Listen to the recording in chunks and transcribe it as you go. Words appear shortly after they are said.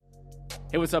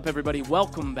Hey, what's up, everybody?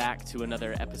 Welcome back to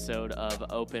another episode of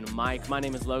Open Mic. My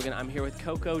name is Logan. I'm here with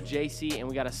Coco, JC, and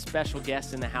we got a special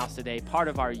guest in the house today, part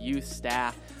of our youth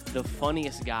staff, the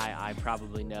funniest guy I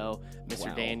probably know, Mr.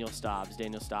 Wow. Daniel Stobbs.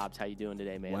 Daniel Stobbs, how you doing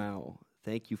today, man? Wow.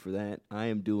 Thank you for that. I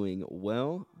am doing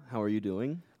well. How are you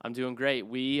doing? I'm doing great.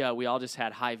 We all just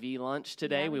had Hy-Vee lunch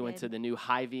today. Yeah, we we went did. to the new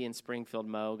Hy-Vee in Springfield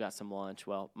Mo, got some lunch.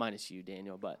 Well, minus you,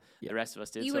 Daniel, but the rest of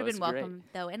us did. You so would have it's been great. welcome,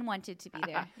 though, and wanted to be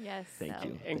there. Yes. Thank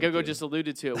you. And Thank Gogo you. just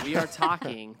alluded to it. We are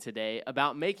talking today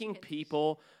about making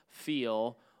people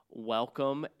feel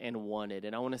welcome and wanted.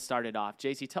 And I want to start it off.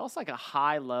 JC, tell us like a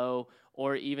high, low,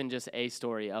 or even just a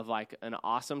story of like an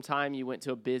awesome time you went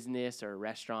to a business or a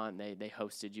restaurant and they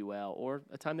hosted you well, or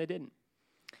a time they didn't.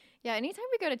 Yeah, anytime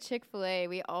we go to Chick-fil-A,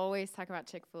 we always talk about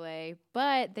Chick-fil-A,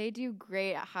 but they do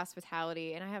great at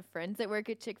hospitality. And I have friends that work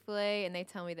at Chick-fil-A, and they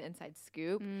tell me the inside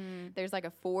scoop. There's like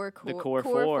a Core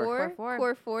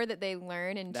core four that they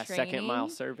learn in That training. second mile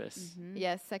service.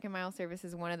 Yes, second mile service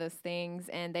is one of those things,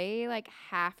 and they like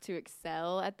have to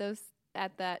excel at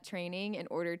that training in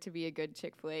order to be a good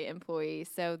Chick-fil-A employee.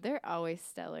 So they're always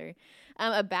stellar.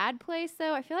 A bad place,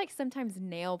 though, I feel like sometimes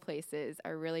nail places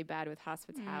are really bad with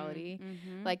hospitality.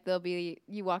 Like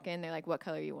you walk in, they're like, what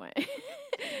color you want?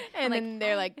 And then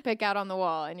they're like, pick out on the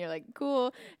wall. And you're like,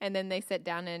 cool. And then they sit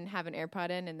down and have an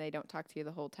AirPod in and they don't talk to you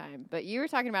the whole time. But you were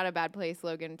talking about a bad place,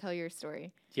 Logan. Tell your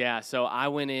story. Yeah, so I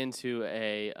went into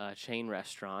a chain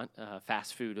restaurant,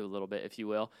 fast food a little bit, if you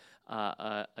will.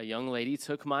 A young lady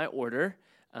took my order,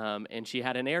 and she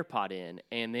had an AirPod in.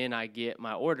 And then I get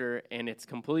my order, and it's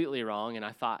completely wrong. And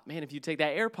I thought, man, if you take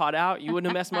that AirPod out, you wouldn't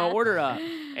have messed my order up.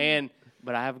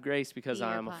 But I have grace because The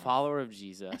I'm a AirPods. follower of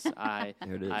Jesus. There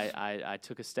it is. I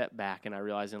took a step back, and I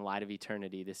realized in light of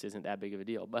eternity, this isn't that big of a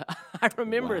deal. But I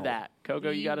remember Wow. that. Coco,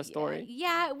 you got a story?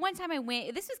 Yeah, one time I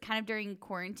went, this was kind of during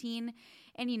quarantine,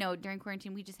 and during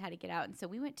quarantine we just had to get out, and so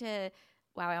we went to,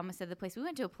 wow, I almost said the place. We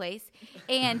went to a place,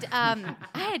 and I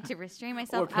had to restrain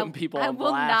myself. We're putting people I on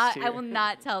will blast not. here. I will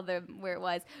not tell them where it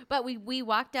was. But we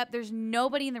walked up. There's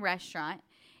nobody in the restaurant,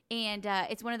 and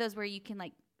it's one of those where you can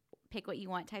like pick what you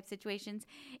want type situations.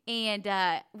 And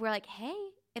we're like, hey,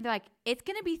 and they're like, it's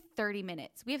gonna be 30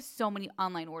 minutes. We have so many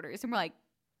online orders, and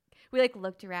we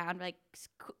looked around. We're like,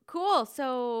 cool.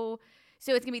 So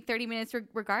it's gonna be 30 minutes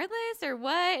regardless, or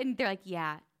what? And they're like,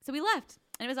 yeah. So we left,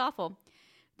 and it was awful.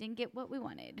 Didn't get what we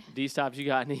wanted. D-Stops, you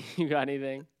got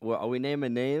anything? Well, are we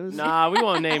naming names? Nah, we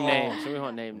won't name names. We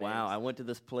won't name Wow, I names. went to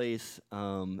this place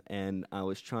and I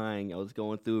was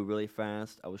going through really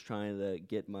fast. I was trying to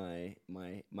get my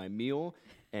meal,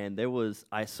 and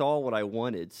I saw what I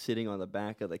wanted sitting on the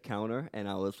back of the counter, and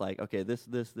I was like, okay, this,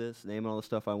 naming all the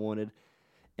stuff I wanted,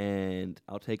 and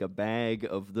I'll take a bag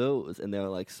of those. And they were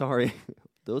like, sorry,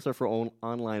 those are for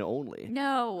online only.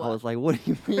 No. I was like, what do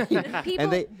you mean?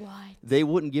 People, and what? they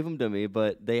wouldn't give them to me,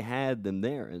 but they had them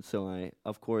there. And so I,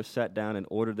 of course, sat down and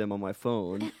ordered them on my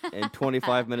phone. And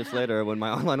 25 minutes later, when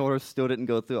my online order still didn't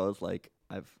go through, I was like,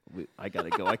 I got to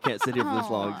go. I can't sit here for this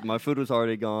long. Aw. My food was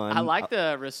already gone. I like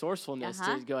the resourcefulness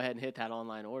Uh-huh. to go ahead and hit that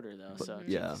online order, though. So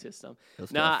yeah. check the system.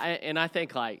 That's No, tough. I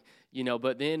think like,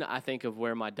 but then I think of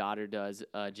where my daughter does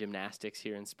gymnastics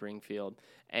here in Springfield.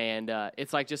 And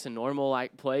it's like just a normal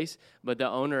like place, but the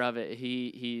owner of it,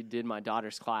 he did my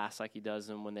daughter's class like he does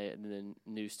them when the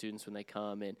new students when they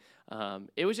come, and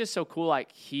it was just so cool.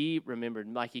 Like he remembered,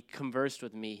 like he conversed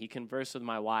with me, he conversed with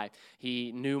my wife,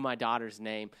 he knew my daughter's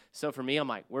name. So for me, I'm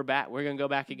like, we're back, we're gonna go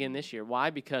back again this year. Why?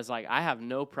 Because like I have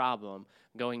no problem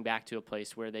going back to a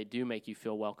place where they do make you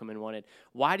feel welcome and wanted.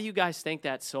 Why do you guys think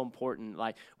that's so important?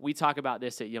 Like we talk about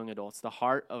this at Young Adults. The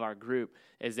heart of our group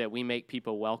is that we make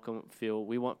people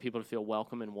we want people to feel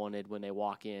welcome and wanted when they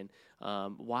walk in.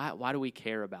 Why do we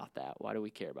care about that? Why do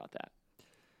we care about that?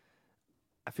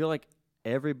 I feel like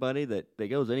everybody that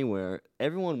goes anywhere,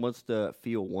 everyone wants to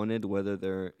feel wanted, whether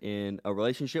they're in a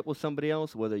relationship with somebody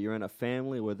else, whether you're in a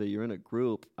family, whether you're in a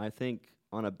group. I think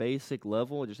on a basic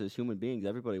level, just as human beings,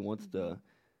 everybody wants to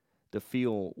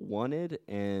feel wanted.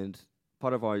 And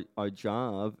part of our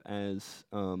job as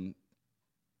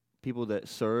people that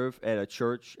serve at a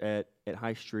church at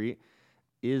High Street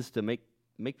is to make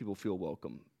people feel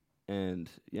welcome. And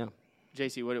yeah.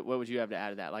 JC, what would you have to add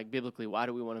to that? Like biblically, why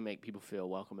do we want to make people feel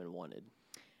welcome and wanted?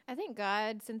 I think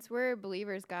God, since we're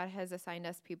believers, God has assigned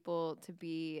us people to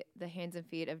be the hands and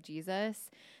feet of Jesus.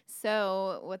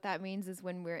 So what that means is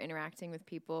when we're interacting with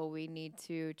people, we need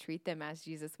to treat them as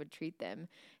Jesus would treat them.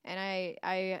 And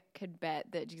I could bet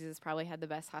that Jesus probably had the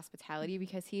best hospitality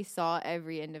because he saw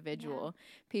every individual.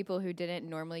 People who didn't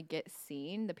normally get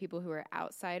seen, the people who were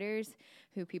outsiders,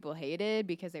 who people hated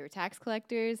because they were tax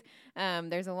collectors.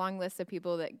 There's a long list of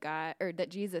people that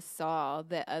Jesus saw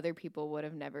that other people would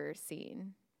have never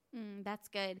seen. That's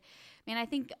good. Man, I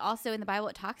think also in the Bible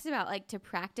it talks about like to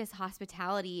practice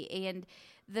hospitality, and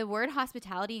the word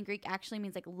hospitality in Greek actually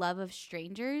means like love of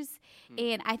strangers.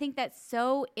 And I think that's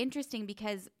so interesting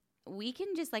because we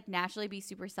can just like naturally be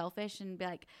super selfish and be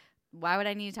like, why would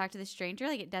I need to talk to this stranger?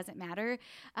 Like, it doesn't matter.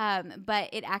 But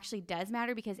it actually does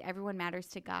matter because everyone matters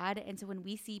to God. And so when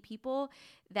we see people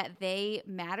that they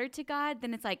matter to God,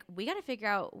 then it's like, we got to figure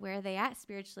out where they at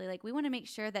spiritually. Like, we want to make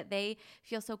sure that they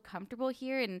feel so comfortable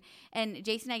here. And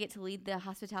Jason and I get to lead the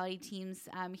hospitality teams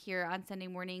here on Sunday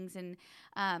mornings. And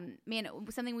man,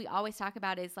 something we always talk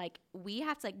about is like, we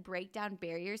have to like break down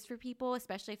barriers for people,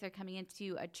 especially if they're coming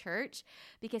into a church,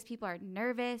 because people are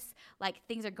nervous, like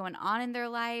things are going on in their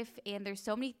life. And there's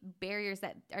so many barriers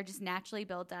that are just naturally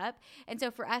built up. And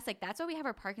so for us, like, that's why we have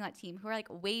our parking lot team who are like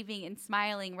waving and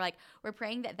smiling. We're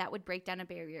praying that would break down a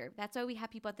barrier. That's why we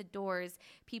have people at the doors,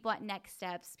 people at Next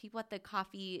Steps, people at the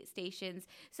coffee stations,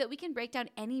 so that we can break down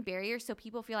any barrier so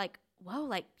people feel like, whoa,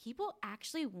 like people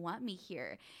actually want me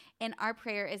here. And our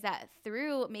prayer is that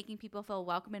through making people feel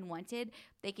welcome and wanted,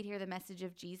 they could hear the message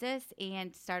of Jesus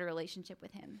and start a relationship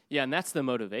with him. Yeah, and that's the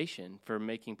motivation for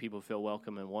making people feel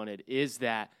welcome and wanted, is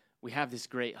that we have this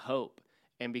great hope.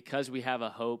 And because we have a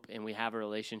hope and we have a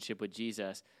relationship with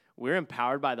Jesus, we're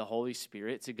empowered by the Holy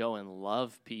Spirit to go and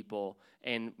love people.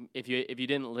 And if you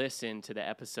didn't listen to the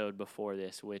episode before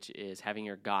this, which is having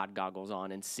your God goggles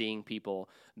on and seeing people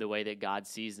the way that God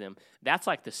sees them, that's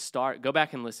like the start. Go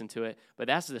back and listen to it. But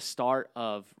that's the start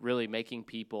of really making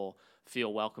people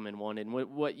feel welcome and wanted. And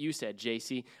what you said,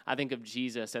 JC, I think of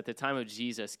Jesus. At the time of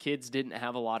Jesus, kids didn't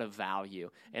have a lot of value.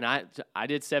 And I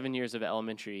did 7 years of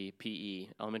elementary PE,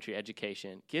 elementary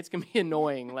education. Kids can be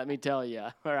annoying, let me tell you,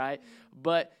 all right?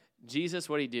 But Jesus,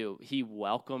 what did he do? He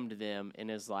welcomed them and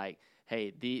is like,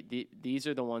 hey, these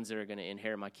are the ones that are going to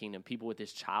inherit my kingdom, people with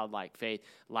this childlike faith,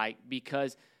 like,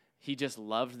 because he just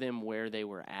loved them where they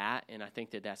were at. And I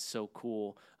think that that's so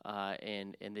cool,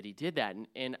 and that he did that.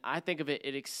 And I think of it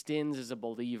extends as a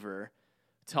believer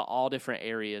to all different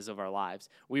areas of our lives.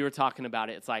 We were talking about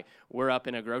it. It's like we're up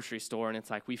in a grocery store, and it's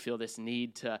like we feel this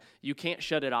need to, you can't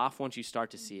shut it off once you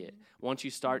start to see it. Once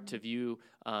you start to view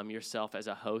yourself as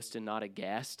a host and not a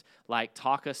guest, like,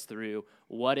 talk us through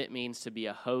what it means to be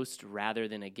a host rather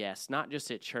than a guest, not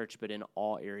just at church, but in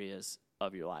all areas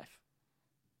of your life.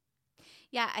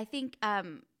 Yeah, I think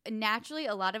naturally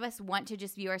a lot of us want to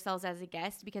just view ourselves as a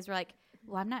guest because we're like,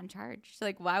 well, I'm not in charge. So,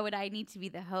 like, why would I need to be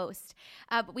the host?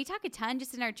 But we talk a ton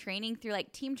just in our training through,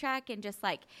 like, Team Track and just,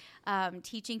 like,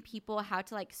 teaching people how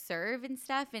to, like, serve and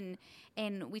stuff.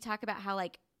 And we talk about how,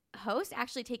 like, hosts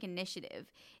actually take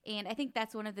initiative. And I think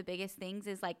that's one of the biggest things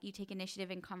is, like, you take initiative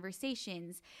in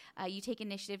conversations. You take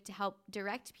initiative to help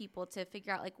direct people to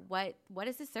figure out, like, what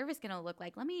is the service going to look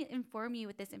like? Let me inform you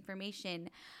with this information.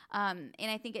 And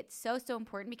I think it's so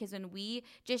important because when we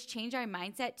just change our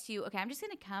mindset to, okay, I'm just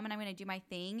going to come and I'm going to do my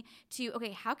thing, to,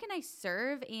 okay, how can I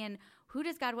serve and who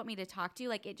does God want me to talk to?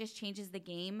 Like, it just changes the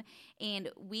game, and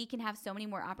we can have so many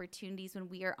more opportunities when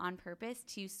we are on purpose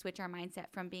to switch our mindset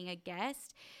from being a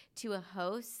guest to a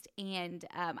host. And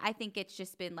I think it's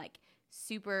just been like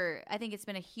I think it's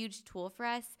been a huge tool for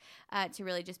us to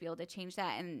really just be able to change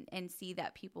that and see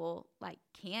that people like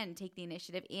can take the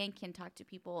initiative and can talk to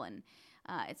people, and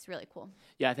it's really cool.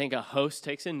 Yeah, I think a host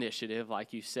takes initiative,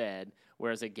 like you said,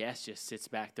 whereas a guest just sits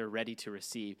back. They're ready to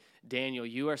receive. Daniel,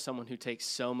 you are someone who takes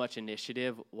so much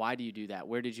initiative. Why do you do that?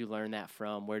 Where did you learn that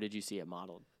from? Where did you see it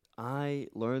modeled? I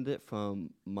learned it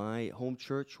from my home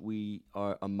church.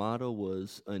 Our motto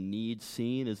was a need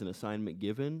seen is an assignment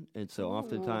given. And so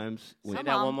oftentimes Say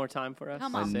that one more time for us.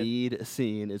 A need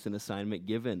seen is an assignment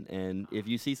given. And if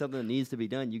you see something that needs to be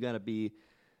done, you gotta be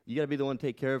the one to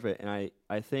take care of it. And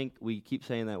I think we keep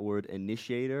saying that word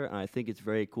initiator, and I think it's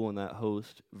very cool in that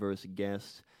host versus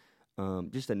guest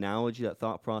just analogy, that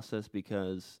thought process,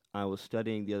 because I was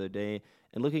studying the other day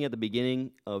and looking at the beginning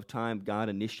of time. God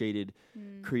initiated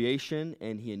creation,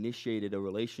 and he initiated a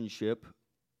relationship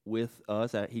with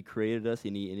us. He created us,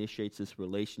 and he initiates this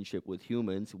relationship with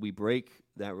humans. We break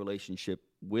that relationship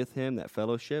with him, that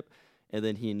fellowship, and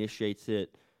then he initiates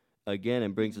it again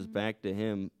and brings us back to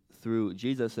him through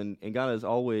Jesus. And God is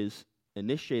always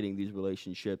initiating these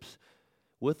relationships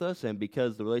with us, and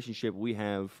because the relationship we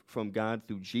have from God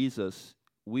through Jesus,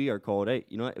 we are called, hey,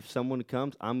 you know what, if someone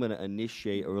comes, I'm going to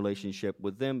initiate a relationship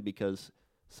with them because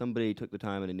somebody took the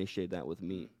time and initiated that with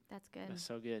me. That's good. That's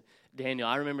so good. Daniel,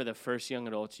 I remember the first young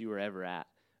adults you were ever at.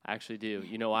 I actually do.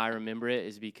 You know why I remember it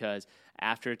is because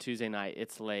after a Tuesday night,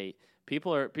 it's late.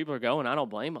 People are going. I don't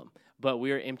blame them. But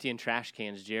we were emptying trash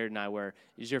cans. Jared and I were.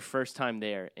 It was your first time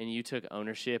there, and you took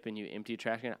ownership and you emptied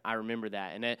trash can. I remember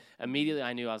that, and immediately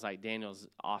I knew. I was like, Daniel's an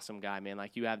awesome guy, man.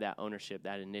 Like, you have that ownership,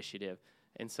 that initiative.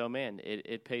 And so, man,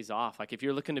 it pays off. Like, if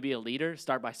you're looking to be a leader,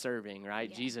 start by serving, right?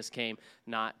 Yeah. Jesus came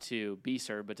not to be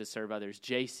served, but to serve others.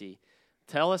 JC,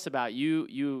 tell us about you.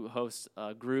 You host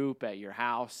a group at your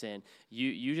house, and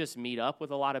you just meet up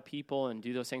with a lot of people and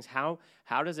do those things. How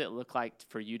does it look like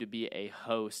for you to be a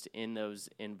host in those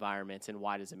environments, and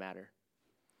why does it matter?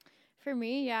 For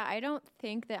me, yeah, I don't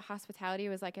think that hospitality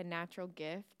was like a natural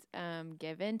gift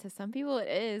given. To some people it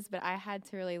is, but I had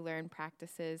to really learn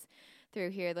practices through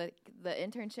here. The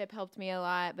internship helped me a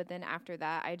lot, but then after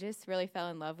that, I just really fell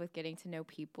in love with getting to know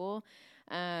people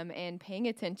and paying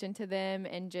attention to them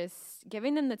and just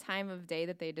giving them the time of day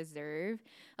that they deserve.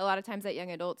 A lot of times at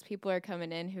young adults, people are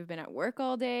coming in who've been at work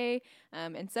all day,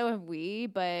 and so have we,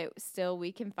 but still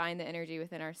we can find the energy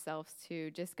within ourselves to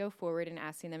just go forward and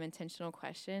asking them intentional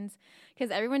questions,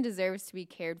 because everyone deserves to be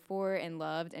cared for and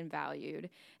loved and valued.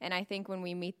 And I think when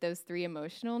we meet those 3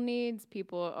 emotional needs,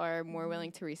 people are more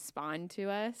willing to respond to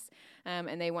us,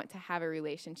 and they want to have a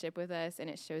relationship with us, and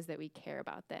it shows that we care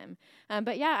about them.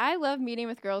 But yeah, I love meeting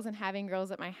with girls and having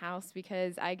girls at my house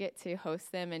because I get to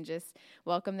host them and just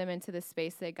welcome them into the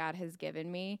space that God has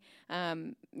given me.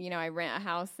 I rent a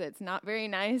house that's not very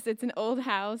nice. It's an old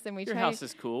house, and Your house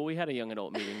is cool. We had a young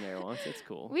adult meeting there once. It's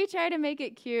cool. We try to make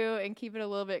it cute and keep it a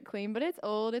little bit clean, but it's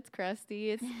old, it's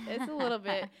crusty, it's a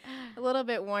little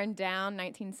bit worn down,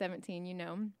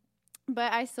 1917,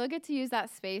 But I still get to use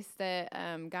that space that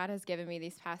God has given me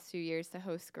these past few years to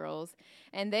host girls.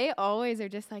 And they always are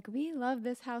just like, we love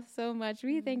this house so much.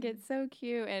 We think it's so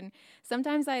cute. And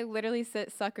sometimes I literally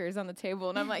sit suckers on the table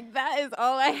and I'm like, that is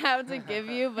all I have to give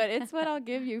you. But it's what I'll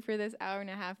give you for this hour and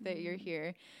a half that you're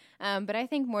here. But I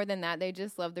think more than that, they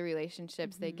just love the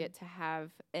relationships they get to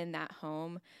have in that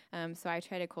home. So I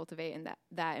try to cultivate in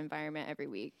that environment every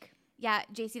week. Yeah,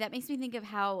 JC, that makes me think of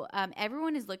how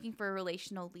everyone is looking for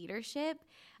relational leadership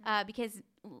because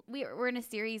we're in a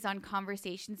series on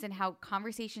conversations and how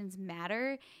conversations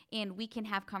matter, and we can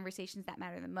have conversations that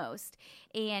matter the most.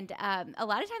 And a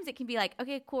lot of times it can be like,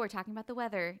 okay, cool, we're talking about the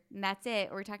weather, and that's it.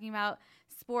 Or we're talking about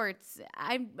sports.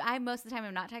 I most of the time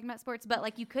I'm not talking about sports, but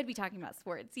like you could be talking about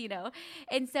sports,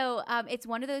 And so it's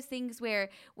one of those things where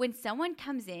when someone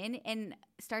comes in and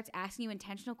starts asking you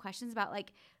intentional questions about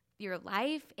like your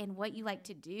life and what you like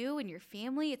to do and your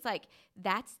family, it's like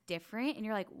that's different, and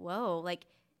you're like, whoa, like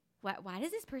why does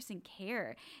this person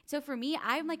care? So for me,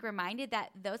 I'm like reminded that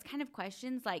those kind of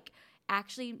questions like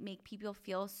actually make people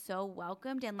feel so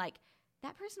welcomed and like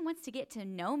that person wants to get to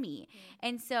know me.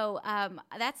 And so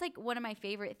that's like one of my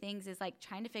favorite things is like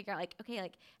trying to figure out like, okay,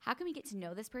 like how can we get to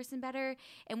know this person better?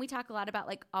 And we talk a lot about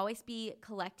like always be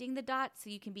collecting the dots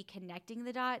so you can be connecting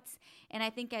the dots. And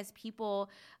I think as people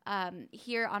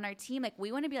here on our team, like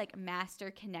we want to be like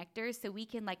master connectors so we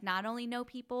can like not only know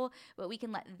people, but we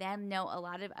can let them know a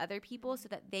lot of other people so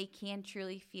that they can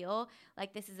truly feel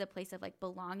like this is a place of like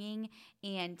belonging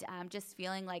and just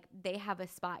feeling like they have a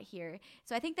spot here.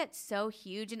 So I think that's so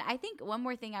huge. And I think one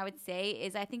more thing I would say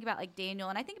is I think about like Daniel,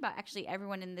 and I think about actually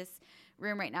everyone in this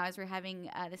room right now as we're having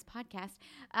this podcast.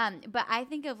 But I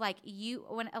think of like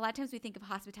when a lot of times we think of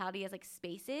hospitality as like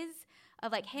spaces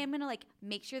of like, hey, I'm going to like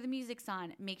make sure the music's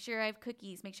on, make sure I have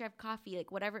cookies, make sure I have coffee,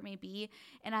 like whatever it may be.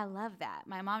 And I love that.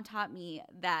 My mom taught me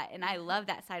that, and I love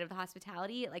that side of the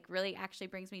hospitality. It like really actually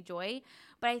brings me joy.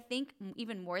 But I think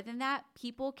even more than that,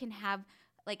 people can have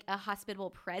like a hospitable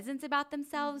presence about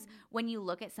themselves when you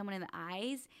look at someone in the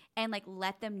eyes and like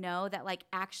let them know that like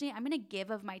actually I'm going to give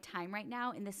of my time right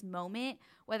now in this moment,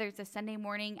 whether it's a Sunday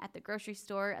morning at the grocery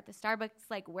store, at the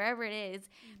Starbucks, like wherever it is.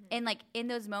 And like in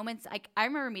those moments, like I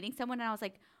remember meeting someone and I was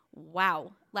like,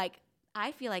 wow, like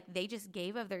I feel like they just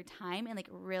gave of their time and like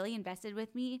really invested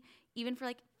with me even for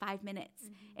like 5 minutes.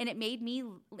 And it made me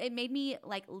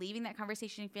like leaving that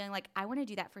conversation feeling like I want to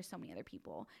do that for so many other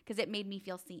people because it made me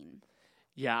feel seen.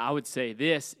 Yeah, I would say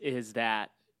this is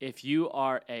that if you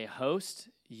are a host,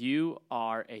 you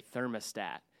are a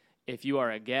thermostat. If you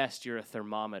are a guest, you're a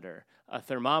thermometer. A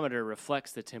thermometer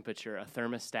reflects the temperature. A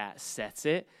thermostat sets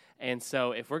it. And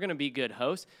so if we're going to be good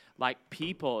hosts, like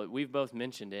people, we've both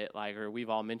mentioned it, like, or we've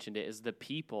all mentioned it, is the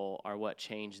people are what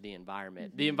change the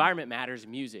environment. The environment matters,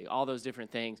 music, all those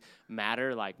different things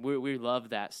matter. Like, we love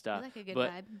that stuff. We like a good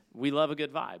but vibe. We love a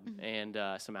good vibe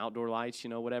and some outdoor lights,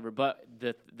 whatever. But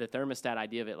the thermostat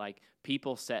idea of it, like,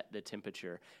 people set the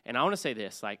temperature. And I want to say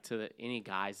this, like, to any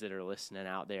guys that are listening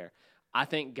out there, I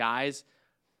think guys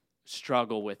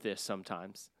struggle with this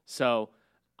sometimes. So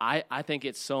I think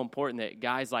it's so important that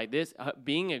guys like this,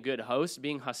 being a good host,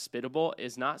 being hospitable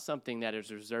is not something that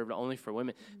is reserved only for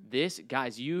women. This,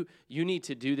 guys, you need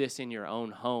to do this in your own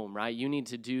home, right? You need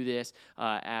to do this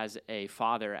as a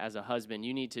father, as a husband.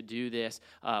 You need to do this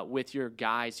with your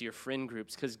guys, your friend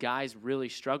groups, because guys really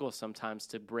struggle sometimes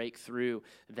to break through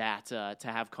that, to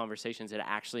have conversations that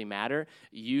actually matter.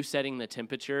 You setting the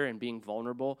temperature and being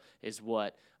vulnerable is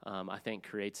what I think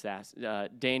creates that.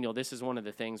 Daniel, this is one of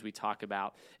the things we talk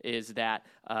about, is that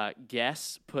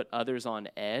guests put others on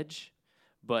edge,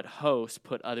 but hosts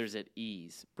put others at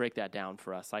ease. Break that down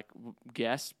for us. Like,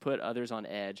 guests put others on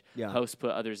edge, hosts put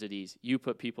others at ease. You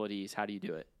put people at ease. How do you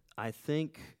do it? I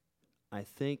think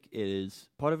it is,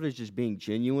 part of it is just being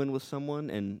genuine with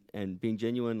someone and being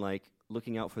genuine, like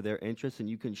looking out for their interests, and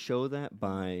you can show that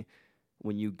by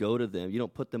when you go to them. You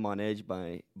don't put them on edge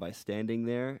by standing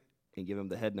there and give them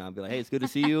the head nod, be like, hey, it's good to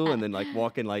see you, and then like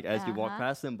walking like as you walk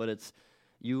past them. But it's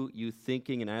you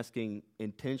thinking and asking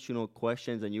intentional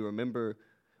questions, and you remember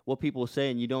what people say,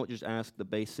 and you don't just ask the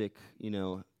basic,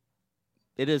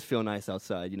 it does feel nice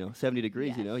outside, 70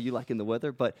 degrees, you liking the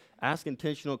weather, but ask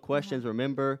intentional questions,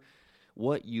 remember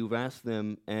what you've asked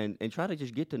them, and try to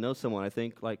just get to know someone. I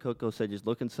think, like Coco said, just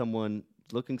looking someone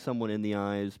in the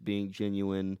eyes, being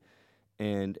genuine,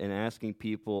 and asking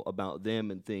people about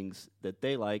them and things that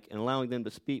they like, and allowing them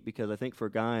to speak, because I think for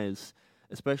guys,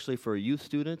 especially for youth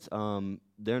students,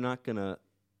 they're not gonna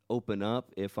open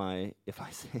up if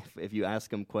you ask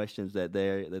them questions that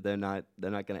they're not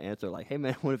gonna answer. Like, hey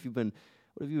man, what have you been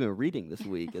reading this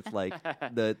week? It's like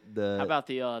the how about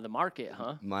the market,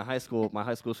 huh? My high school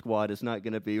squad is not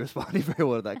gonna be responding very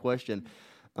well to that question.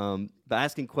 But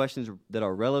asking questions that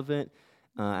are relevant,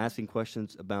 asking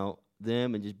questions about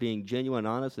them, and just being genuine,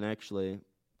 honest, and actually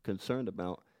concerned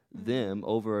about them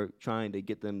over trying to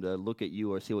get them to look at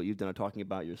you or see what you've done or talking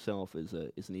about yourself is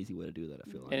an easy way to do that,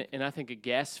 I feel like. And I think a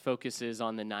guest focuses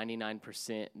on the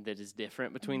 99% that is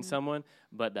different between someone,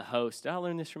 but the host, I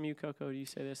learned this from you, Coco. Do you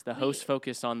say this? The host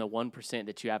focused on the 1%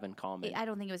 that you have in common. I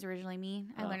don't think it was originally me.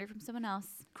 I learned it from someone else.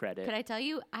 Credit. Could I tell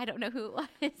you? I don't know who it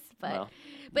was, but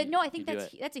well, no, I think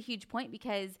that's a huge point,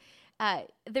 because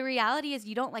the reality is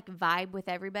you don't like vibe with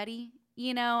everybody.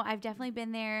 I've definitely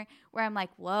been there where I'm like,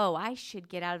 whoa, I should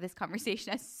get out of this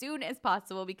conversation as soon as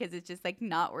possible because it's just like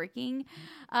not working.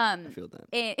 I feel that.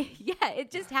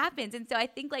 It just happens. And so I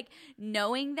think like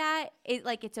knowing that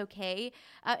it's okay.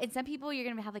 And some people, you're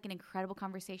going to have like an incredible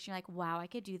conversation. You're like, wow, I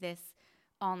could do this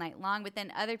all night long. But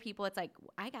then other people, it's like,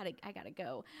 I gotta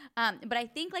go. But I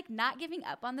think like not giving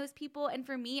up on those people. And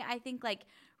for me, I think like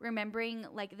remembering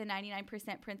like the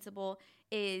 99% principle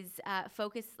is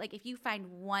focus. Like if you find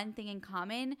one thing in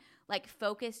common, like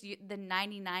focus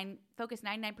 99%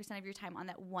 of your time on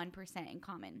that 1% in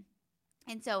common.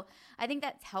 And so I think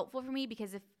that's helpful for me,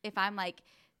 because if I'm like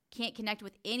can't connect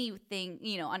with anything,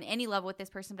 on any level with this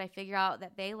person, but I figure out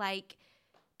that they like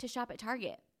to shop at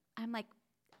Target, I'm like,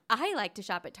 I like to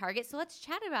shop at Target, so let's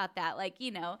chat about that. Like,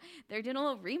 they're doing a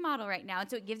little remodel right now. And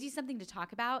so it gives you something to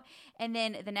talk about. And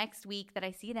then the next week that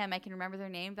I see them, I can remember their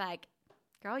name, be like,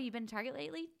 girl, you been to Target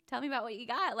lately? Tell me about what you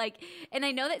got. Like, and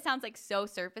I know that sounds like so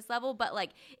surface level, but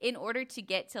like in order to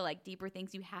get to like deeper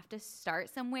things, you have to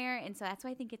start somewhere. And so that's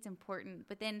why I think it's important.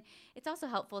 But then it's also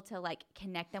helpful to like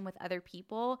connect them with other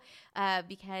people,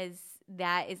 because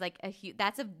that is like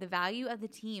the value of the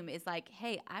team is like,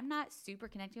 hey, I'm not super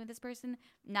connecting with this person.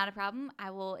 Not a problem. I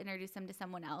will introduce them to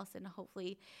someone else, and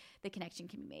hopefully the connection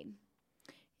can be made.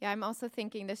 Yeah, I'm also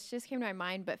thinking, this just came to my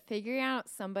mind, but figuring out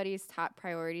somebody's top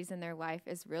priorities in their life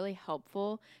is really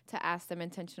helpful to ask them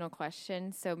intentional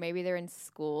questions. So maybe they're in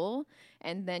school,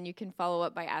 and then you can follow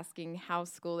up by asking,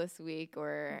 how's school this week?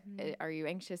 Or are you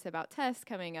anxious about tests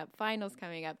coming up, finals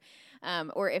coming up?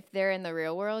 Or if they're in the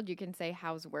real world, you can say,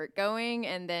 how's work going?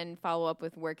 And then follow up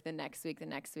with work the next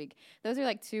week. Those are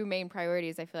like two main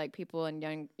priorities. I feel like people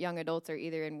and young adults are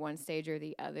either in one stage or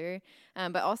the other.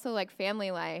 But also like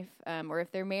family life, or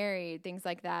if they're married, things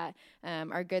like that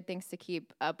are good things to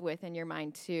keep up with in your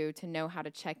mind too, to know how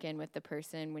to check in with the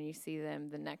person when you see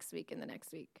them the next week and the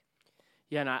next week.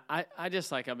 Yeah, and I just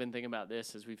like, I've been thinking about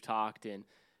this as we've talked, and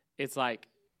it's like,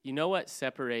 what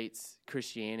separates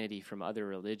Christianity from other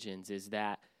religions is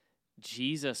that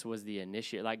Jesus was the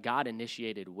initiator. Like God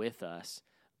initiated with us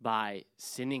by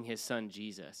sending his son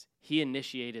Jesus. He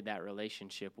initiated that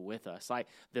relationship with us. Like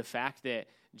the fact that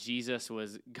Jesus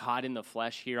was God in the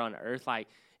flesh here on earth, like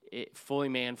fully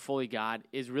man, fully God,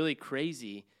 is really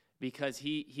crazy, because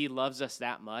he loves us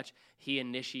that much. He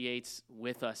initiates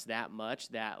with us that much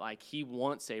that like he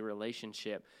wants a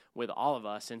relationship with all of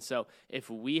us. And so if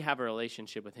we have a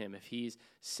relationship with him, if he's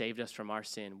saved us from our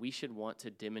sin, we should want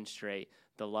to demonstrate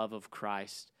the love of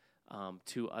Christ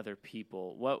to other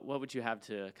people. What would you have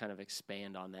to kind of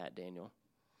expand on that, Daniel?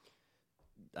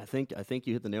 I think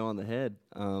you hit the nail on the head.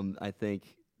 I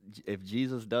think if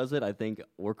Jesus does it, I think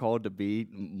we're called to be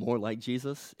more like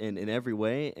Jesus in every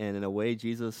way. And in a way,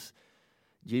 Jesus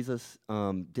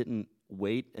didn't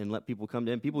wait and let people come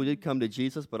to him. People did come to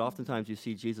Jesus, but oftentimes you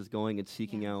see Jesus going and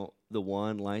seeking out the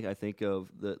one. Like I think of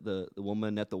the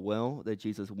woman at the well that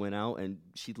Jesus went out, and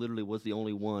she literally was the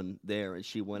only one there, and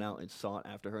she went out and sought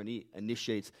after her. And he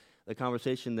initiates the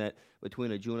conversation that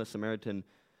between a Jew and a Samaritan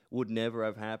would never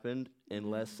have happened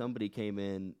unless somebody came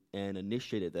in and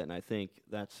initiated that. And I think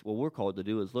that's what we're called to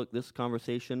do is, look, this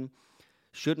conversation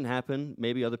shouldn't happen.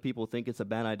 Maybe other people think it's a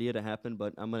bad idea to happen,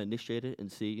 but I'm going to initiate it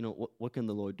and see, what can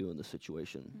the Lord do in this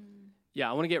situation? Yeah,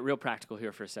 I want to get real practical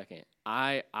here for a second.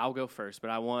 I'll go first, but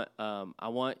I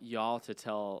want y'all to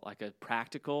tell like a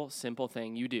practical, simple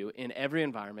thing you do in every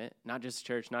environment, not just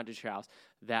church, not just your house,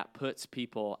 that puts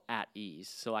people at ease.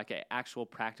 So like an actual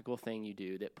practical thing you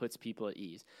do that puts people at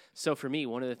ease. So for me,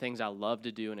 one of the things I love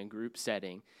to do in a group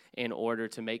setting in order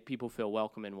to make people feel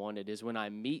welcome and wanted is when I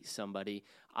meet somebody,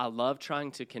 I love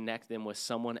trying to connect them with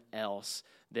someone else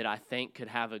that I think could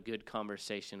have a good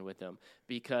conversation with them,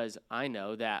 because I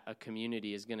know that a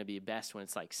community is going to be best when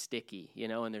it's like sticky,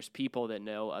 and there's people that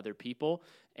know other people,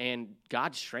 and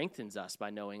God strengthens us by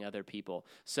knowing other people.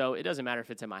 So it doesn't matter if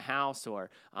it's at my house or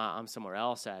I'm somewhere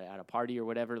else at a party or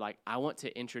whatever. Like I want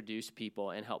to introduce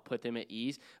people and help put them at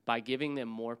ease by giving them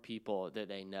more people that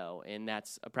they know. And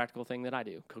that's a practical thing that I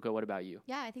do. Coco, what about you?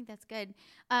 Yeah, I think that's good.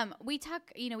 We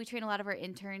talk, we train a lot of our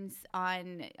interns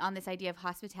on this idea of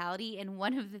hospitality. And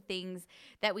one of the things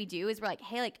that we do is we're like,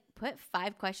 hey, like put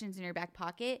 5 questions in your back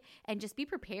pocket and just be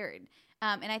prepared.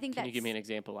 And I think Can you give me an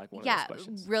example, like one of those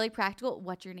questions? Really practical.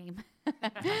 What's your name?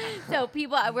 So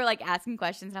people were like asking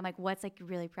questions, and I'm like, what's like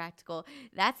really practical?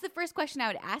 That's the first question I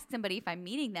would ask somebody if I'm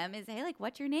meeting them is, hey, like,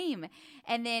 what's your name?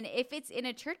 And then if it's in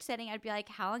a church setting, I'd be like,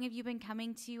 how long have you been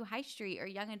coming to High Street or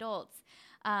young adults?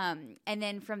 And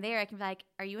then from there, I can be like,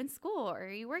 are you in school or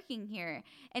are you working here?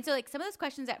 And so like some of those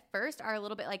questions at first are a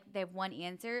little bit like they have one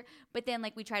answer, but then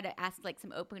like we try to ask like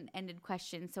some open-ended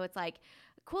questions. So it's like,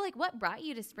 cool, like what brought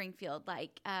you to Springfield?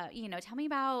 Like, tell me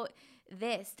about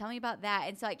this, tell me about that.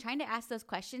 And so like trying to ask those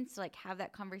questions to like have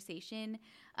that conversation.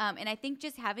 And I think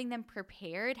just having them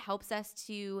prepared helps us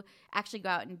to actually go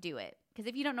out and do it. Because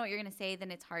if you don't know what you're going to say,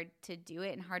 then it's hard to do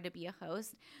it and hard to be a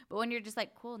host. But when you're just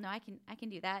like, cool, no, I can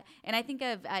do that. And I think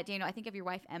of, Daniel, I think of your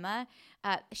wife, Emma.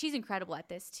 She's incredible at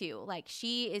this too. Like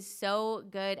she is so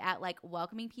good at like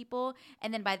welcoming people.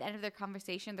 And then by the end of their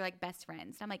conversation, they're like best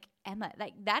friends. And I'm like, Emma,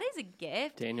 like that is a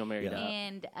gift. Daniel married up.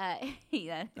 And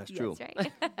yeah, That's true. That's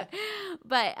right.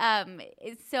 But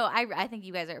so I think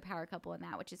you guys are a power couple in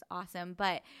that, which is awesome.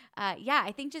 But yeah,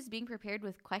 I think just being prepared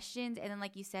with questions. And then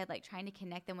like you said, like trying to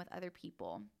connect them with other people.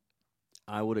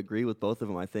 I would agree with both of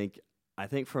them. I think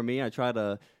for me, I try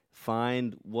to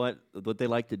find what they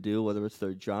like to do, whether it's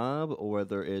their job or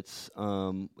whether it's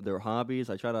their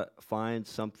hobbies. I try to find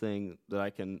something that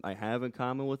I have in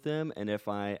common with them. And if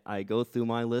I go through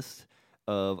my list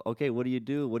of, okay, what do you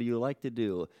do? What do you like to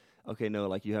do? Okay, no,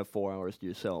 like you have 4 hours to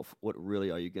yourself. What really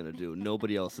are you going to do?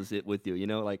 Nobody else is it with you,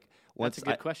 like. That's a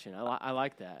good question. I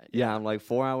like that. Yeah, I'm like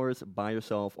 4 hours by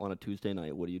yourself on a Tuesday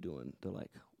night. What are you doing? They're like,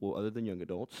 well, other than young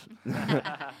adults. That's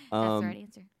the right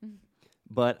answer.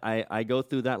 But I go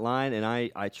through that line and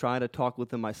I try to talk with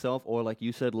them myself, or like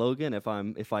you said, Logan, if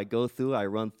I go through, I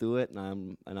run through it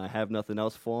and I have nothing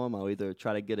else for them, I'll either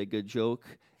try to get a good joke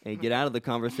and get out of the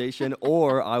conversation,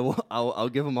 or I'll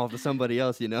give them off to somebody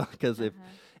else, because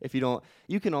if you don't,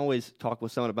 you can always talk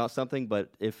with someone about something,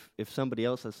 but if somebody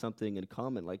else has something in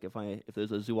common, like if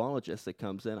there's a zoologist that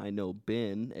comes in, I know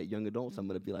Ben at Young Adults, I'm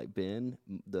going to be like, Ben,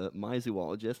 my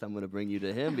zoologist, I'm going to bring you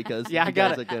to him because yeah,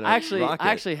 I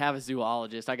actually have a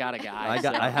zoologist. I got a guy.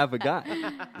 I have a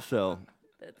guy. So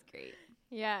that's great.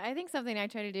 Yeah, I think something I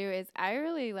try to do is I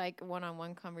really like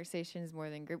one-on-one conversations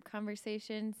more than group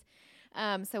conversations.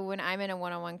 So when I'm in a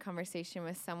one-on-one conversation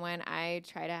with someone, I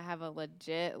try to have a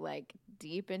legit, like,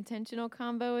 deep intentional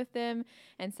combo with them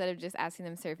instead of just asking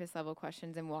them surface level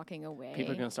questions and walking away.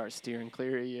 People are gonna start steering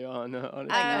clear of you on a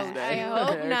Tuesday. I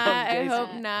hope not. I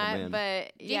hope not. Oh,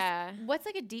 but yeah, what's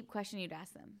like a deep question you'd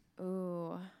ask them?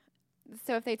 Ooh.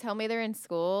 So if they tell me they're in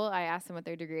school, I ask them what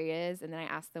their degree is, and then I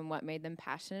ask them what made them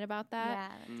passionate about that. Yeah,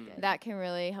 that's good. That can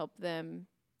really help them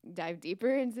dive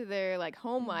deeper into their like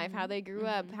home life, how they grew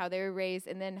up, how they were raised,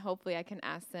 and then hopefully I can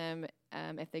ask them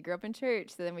if they grew up in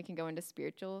church, so then we can go into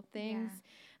spiritual things.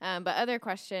 But other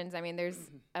questions, I mean, there's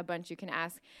a bunch you can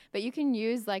ask, but you can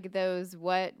use like those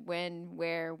what, when,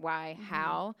 where, why,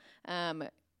 how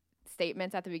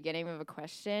statements at the beginning of a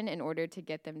question in order to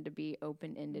get them to be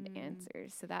open-ended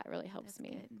answers. So that really helps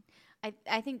me. Good.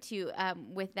 I think too,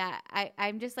 with that,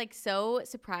 I'm just like so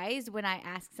surprised when I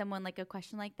ask someone like a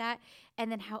question like that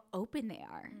and then how open they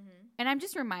are. And I'm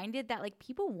just reminded that like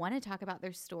people want to talk about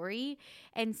their story.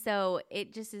 And so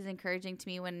it just is encouraging to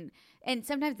me and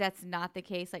sometimes that's not the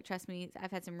case. Like, trust me,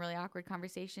 I've had some really awkward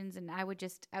conversations and I would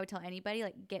tell anybody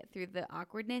like get through the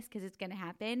awkwardness because it's going to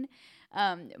happen.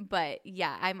 But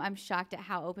yeah, I'm shocked at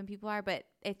how open people are, but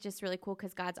it's just really cool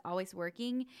because God's always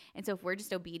working. And so if we're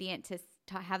just obedient to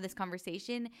have this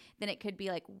conversation, then it could be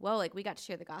like, whoa, like we got to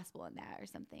share the gospel in that or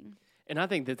something. And I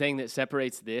think the thing that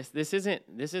separates this isn't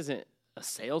a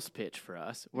sales pitch for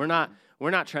us. We're not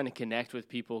trying to connect with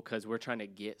people because we're trying to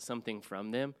get something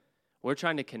from them. We're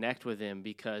trying to connect with them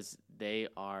because they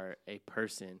are a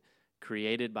person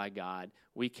created by God.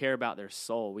 We care about their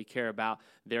soul. We care about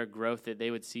their growth, that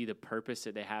they would see the purpose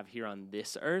that they have here on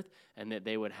this earth and that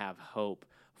they would have hope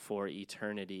for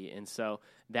eternity. And so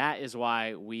that is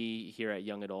why we here at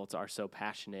Young Adults are so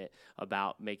passionate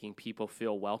about making people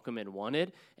feel welcome and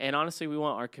wanted. And honestly, we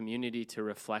want our community to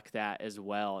reflect that as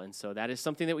well. And so that is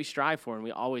something that we strive for, and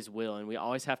we always will, and we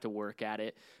always have to work at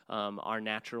it. Our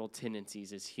natural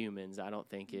tendencies as humans, I don't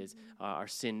think, is our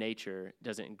sin nature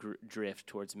doesn't drift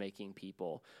towards making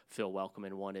people feel welcome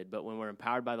and wanted. But when we're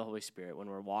empowered by the Holy Spirit, when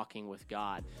we're walking with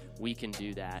God, we can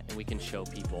do that, and we can show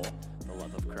people the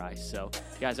love of Christ. So,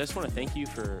 guys, I just want to thank you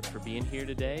for being here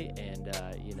today, and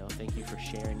thank you for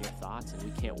sharing your thoughts. And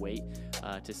we can't wait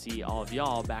to see all of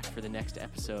y'all back for the next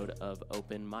episode of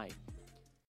Open Mic.